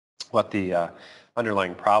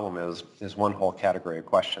underlying problem is one whole category of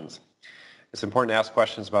questions. It's important to ask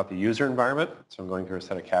questions about the user environment. So I'm going through a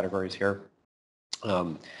set of categories here.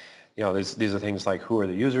 These are things like, who are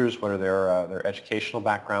the users, what are their educational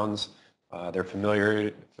backgrounds, their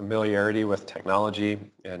familiarity with technology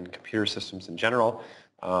and computer systems in general.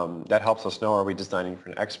 That helps us know, are we designing for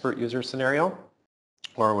an expert user scenario,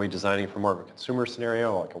 or are we designing for more of a consumer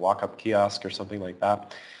scenario, like a walk-up kiosk or something like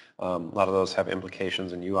that. A lot of those have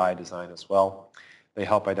implications in UI design as well. They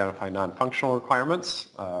help identify non-functional requirements,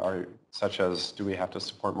 such as, do we have to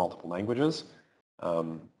support multiple languages?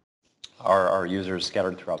 Are our users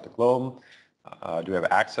scattered throughout the globe? Do we have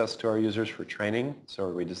access to our users for training? So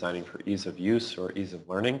are we designing for ease of use or ease of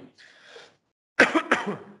learning?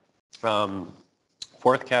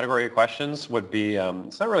 Fourth category of questions would be,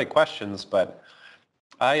 it's not really questions, but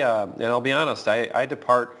and I'll be honest, I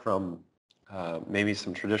depart from maybe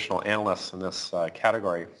some traditional analysts in this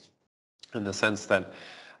category, in the sense that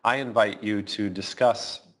I invite you to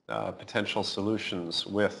discuss potential solutions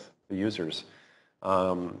with the users.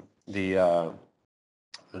 I've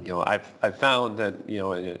found that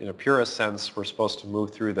in a purist sense, we're supposed to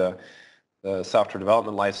move through the software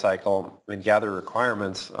development lifecycle and gather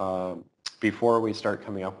requirements before we start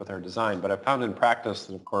coming up with our design. But I've found in practice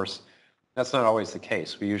that, of course, that's not always the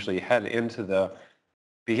case. We usually head into the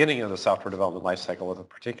beginning of the software development lifecycle with a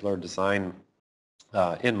particular design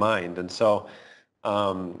in mind. And so,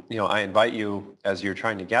 I invite you, as you're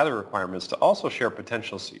trying to gather requirements, to also share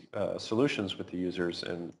potential solutions with the users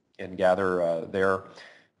and gather their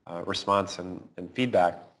response and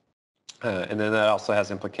feedback. And then that also has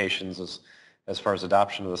implications as far as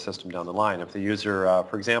adoption of the system down the line. If the user,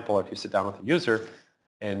 for example, if you sit down with a user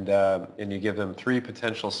and you give them 3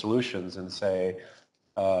 potential solutions and say,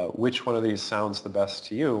 which one of these sounds the best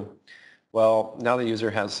to you? Well, now the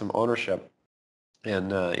user has some ownership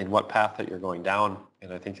in what path that you're going down,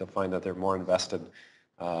 and I think you'll find that they're more invested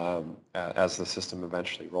as the system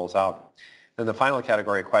eventually rolls out. And the final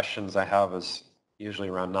category of questions I have is usually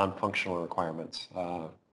around non-functional requirements.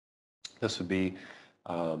 This would be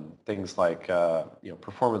things like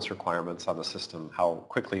performance requirements on the system. How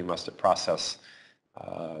quickly must it process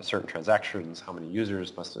certain transactions? How many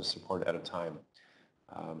users must it support at a time?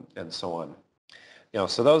 And so on.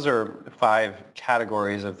 So those are 5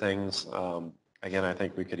 categories of things. Again, I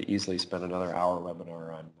think we could easily spend another hour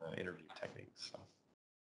webinar on interview techniques. So.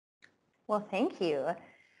 Well, thank you.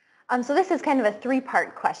 So this is kind of a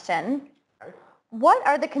 3-part question. What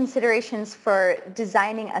are the considerations for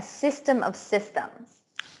designing a system of systems?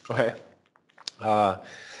 Okay.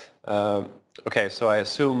 Okay, so I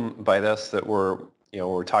assume by this that we're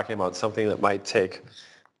talking about something that might take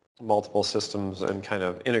multiple systems and kind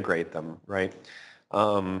of integrate them, right?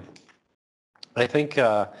 I think,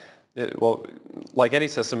 like any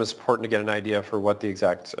system, it's important to get an idea for what the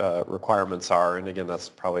exact requirements are. And again, that's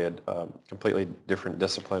probably a completely different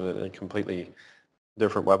discipline and a completely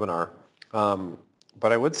different webinar.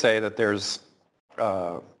 But I would say that there's,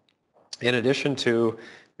 in addition to,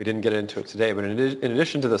 we didn't get into it today, but in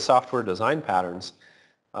addition to the software design patterns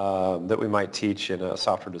that we might teach in a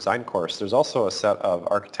software design course, there's also a set of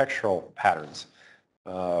architectural patterns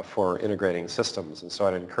for integrating systems. And so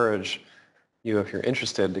I'd encourage you, if you're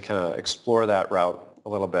interested, to kind of explore that route a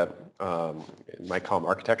little bit. You might call them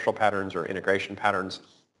architectural patterns or integration patterns.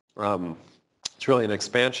 It's really an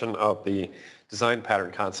expansion of the design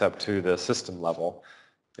pattern concept to the system level.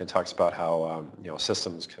 it talks about how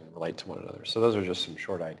systems can relate to one another. So those are just some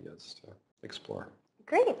short ideas to explore.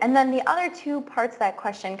 Great. And then the other two parts of that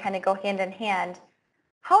question kind of go hand in hand.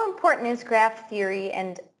 How important is graph theory,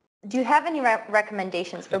 and do you have any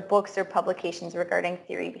recommendations for books or publications regarding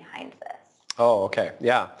theory behind this? Oh, okay.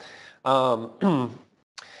 Yeah.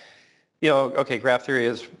 Okay, graph theory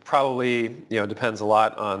is probably, depends a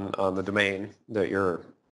lot on the domain that you're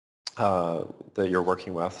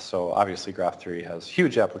working with. So obviously graph theory has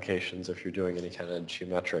huge applications if you're doing any kind of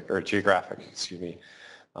geographic,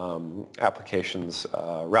 applications,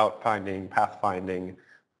 route finding, path finding,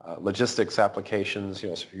 logistics applications. So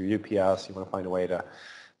if you're UPS, you want to find a way to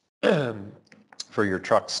for your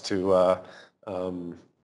trucks to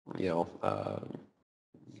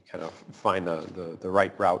kind of find the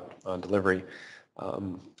right route on delivery.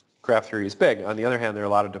 Graph theory is big. On the other hand, there are a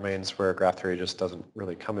lot of domains where graph theory just doesn't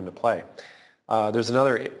really come into play. There's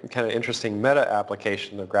another kind of interesting meta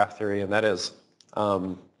application of graph theory, and that is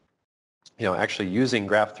actually using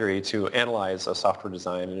graph theory to analyze a software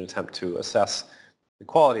design and attempt to assess the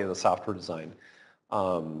quality of the software design.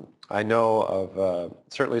 I know of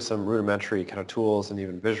certainly some rudimentary kind of tools and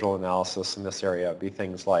even visual analysis in this area. It'd be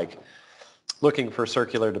things like looking for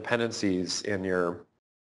circular dependencies in your,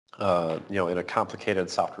 in a complicated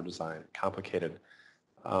software design, complicated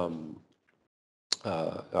kind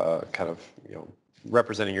of,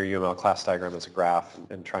 representing your UML class diagram as a graph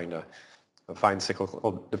and trying to find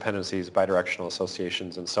cyclical dependencies, bidirectional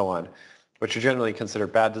associations, and so on, which are generally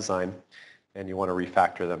considered bad design, and you want to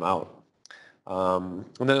refactor them out. And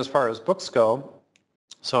then as far as books go,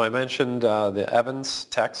 so I mentioned the Evans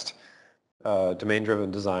text,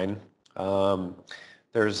 Domain-Driven Design.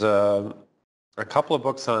 There's a couple of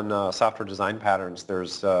books on software design patterns.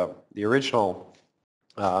 There's the original,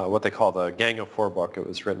 what they call the Gang of Four book. It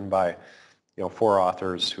was written by, 4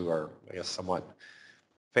 authors who are, I guess, somewhat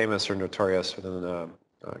famous or notorious within the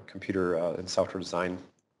computer and software design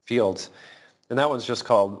fields. And that one's just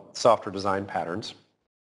called Software Design Patterns.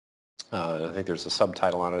 I think there's a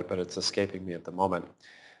subtitle on it, but it's escaping me at the moment.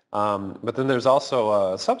 But then there's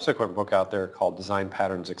also a subsequent book out there called Design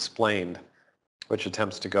Patterns Explained, which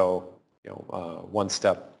attempts to go, one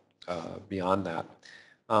step beyond that.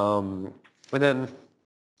 And then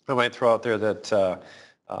I might throw out there that,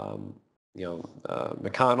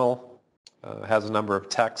 McConnell has a number of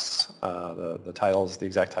texts. The titles, the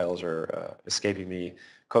exact titles are escaping me.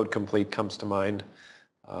 Code Complete comes to mind.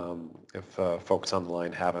 If folks on the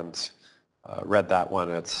line haven't read that one,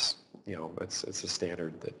 it's a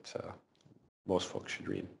standard that most folks should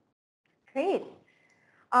read. Great.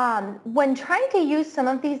 When trying to use some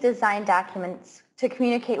of these design documents to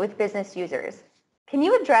communicate with business users, can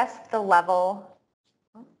you address the level,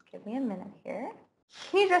 give me a minute here.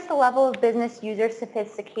 Can you address the level of business user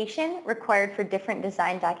sophistication required for different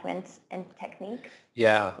design documents and techniques?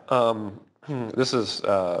 Yeah, this is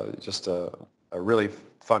just a really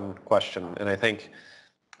fun question, and I think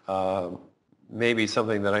maybe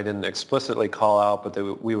something that I didn't explicitly call out, but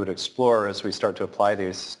that we would explore as we start to apply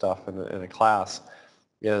these stuff in a class,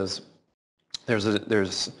 is there's a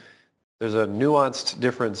nuanced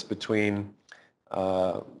difference between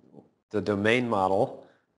the domain model,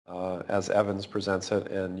 as Evans presents it,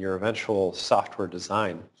 and your eventual software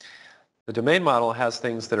design. The domain model has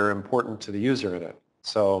things that are important to the user in it.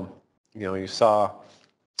 So, you saw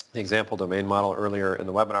the example domain model earlier in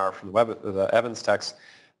the webinar from the Evans text.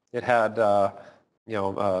 It had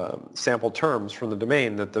sample terms from the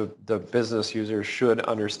domain that the business user should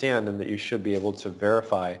understand and that you should be able to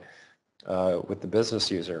verify with the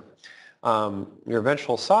business user. Your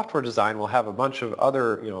eventual software design will have a bunch of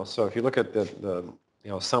other, so if you look at the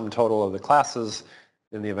sum total of the classes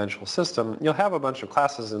in the eventual system, you'll have a bunch of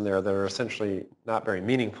classes in there that are essentially not very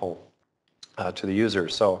meaningful to the user.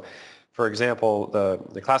 So, for example,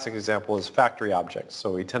 the classic example is factory objects.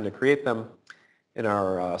 So we tend to create them in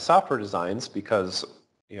our software designs because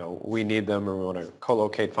we need them or we want to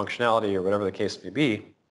co-locate functionality or whatever the case may be.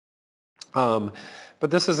 But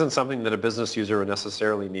this isn't something that a business user would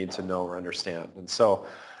necessarily need to know or understand. And so,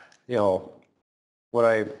 what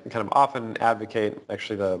I kind of often advocate,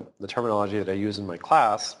 actually the terminology that I use in my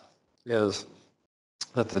class, is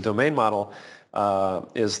that the domain model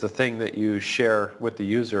is the thing that you share with the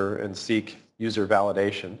user and seek user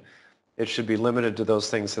validation. It should be limited to those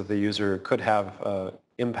things that the user could have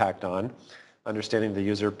impact on. Understanding the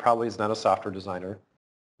user probably is not a software designer,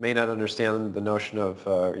 may not understand the notion of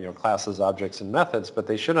classes, objects, and methods, but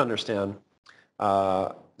they should understand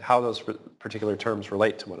how those particular terms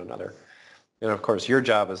relate to one another. And of course, your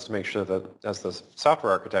job is to make sure that, as the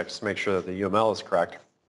software architect, to make sure that the UML is correct.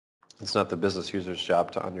 It's not the business user's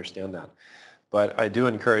job to understand that. but I do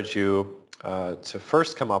encourage you to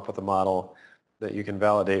first come up with a model that you can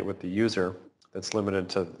validate with the user that's limited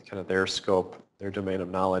to kind of their scope, their domain of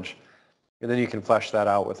knowledge. And then you can flesh that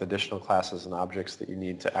out with additional classes and objects that you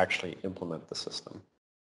need to actually implement the system.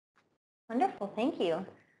 Wonderful, thank you. And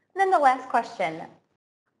then the last question.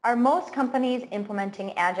 Are most companies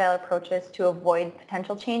implementing agile approaches to avoid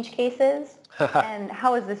potential change cases? And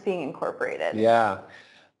how is this being incorporated? Yeah.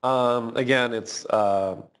 Again, it's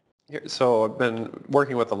so I've been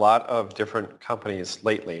working with a lot of different companies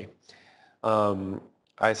lately.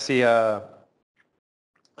 I see kind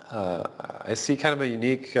of a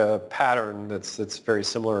unique pattern that's very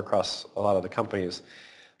similar across a lot of the companies.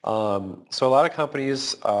 So a lot of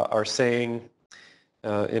companies are saying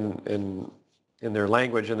in their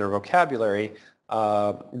language, in their vocabulary,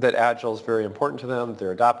 that Agile is very important to them, that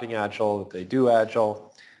they're adopting Agile, that they do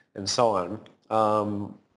Agile, and so on.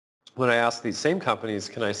 When I ask these same companies,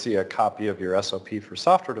 can I see a copy of your SOP for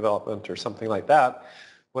software development or something like that,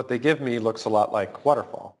 what they give me looks a lot like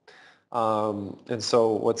waterfall. And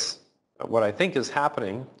so what I think is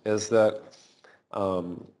happening is that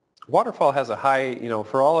waterfall has a high,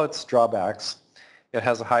 for all its drawbacks, it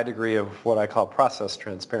has a high degree of what I call process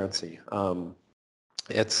transparency.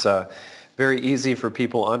 It's very easy for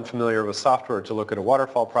people unfamiliar with software to look at a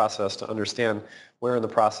waterfall process to understand where in the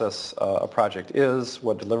process a project is,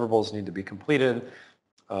 what deliverables need to be completed,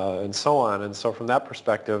 and so on. And so from that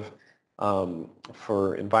perspective,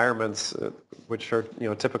 for environments which are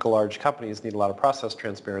typical large companies need a lot of process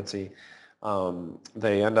transparency,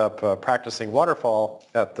 they end up practicing waterfall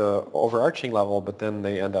at the overarching level, but then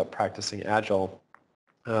they end up practicing Agile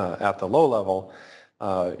at the low level,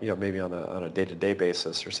 maybe on a day-to-day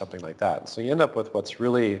basis or something like that. So you end up with what's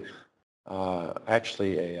really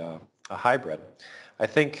actually a hybrid. I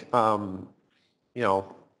think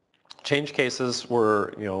change cases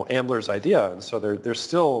were Ambler's idea, and so they're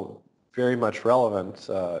still very much relevant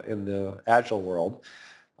in the Agile world.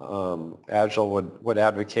 Agile would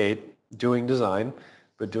advocate doing design,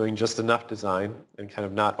 but doing just enough design and kind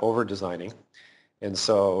of not over-designing. And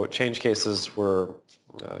so change cases were,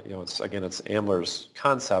 it's Ambler's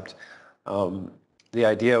concept. The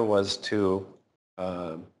idea was to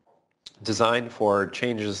design for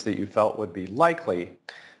changes that you felt would be likely,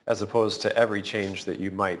 as opposed to every change that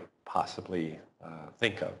you might possibly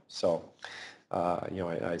think of. So,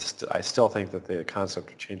 I still think that the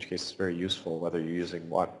concept of change case is very useful, whether you're using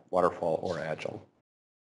waterfall or Agile.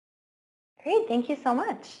 Great, thank you so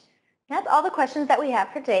much. That's all the questions that we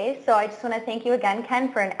have for today. So I just want to thank you again,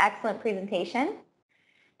 Ken, for an excellent presentation.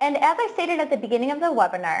 And as I stated at the beginning of the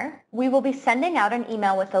webinar, we will be sending out an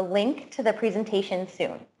email with a link to the presentation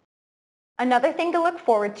soon. Another thing to look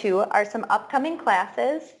forward to are some upcoming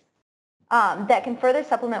classes that can further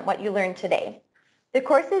supplement what you learned today. The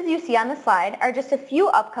courses you see on the slide are just a few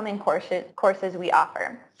upcoming courses we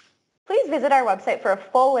offer. Please visit our website for a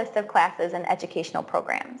full list of classes and educational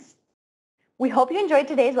programs. We hope you enjoyed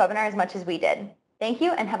today's webinar as much as we did. Thank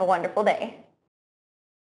you and have a wonderful day.